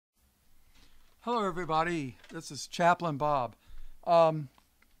Hello, everybody. This is Chaplain Bob. Um,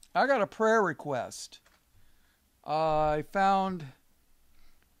 I got a prayer request. I found,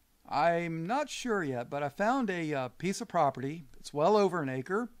 I'm not sure yet, but I found a piece of property. It's well over an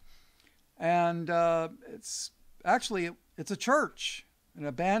acre, and it's actually it's a church, an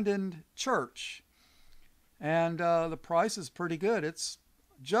abandoned church, and the price is pretty good. It's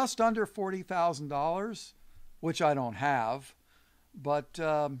just under $40,000, which I don't have, but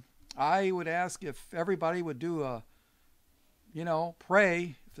I would ask if everybody would do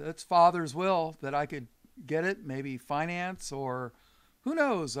pray if it's Father's will that I could get it, maybe finance or who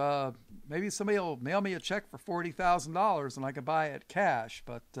knows, maybe somebody will mail me a check for $40,000 and I could buy it cash.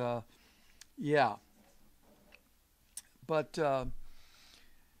 But yeah, but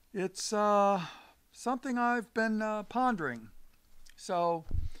it's something I've been pondering. So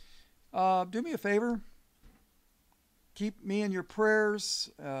do me a favor, keep me in your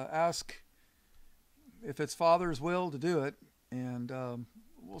prayers. Ask if it's Father's will to do it, and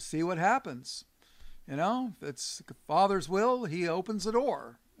we'll see what happens. If it's Father's will, He opens the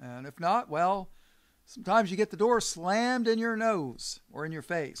door, and if not, well, sometimes you get the door slammed in your nose or in your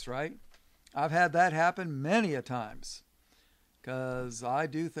face, right? I've had that happen many a times because I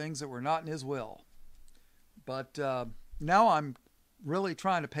do things that were not in His will. But now I'm really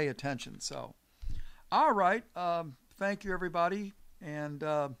trying to pay attention. So, all right. Thank you, everybody. And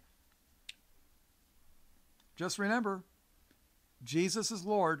just remember, Jesus is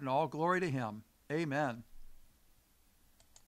Lord and all glory to Him. Amen.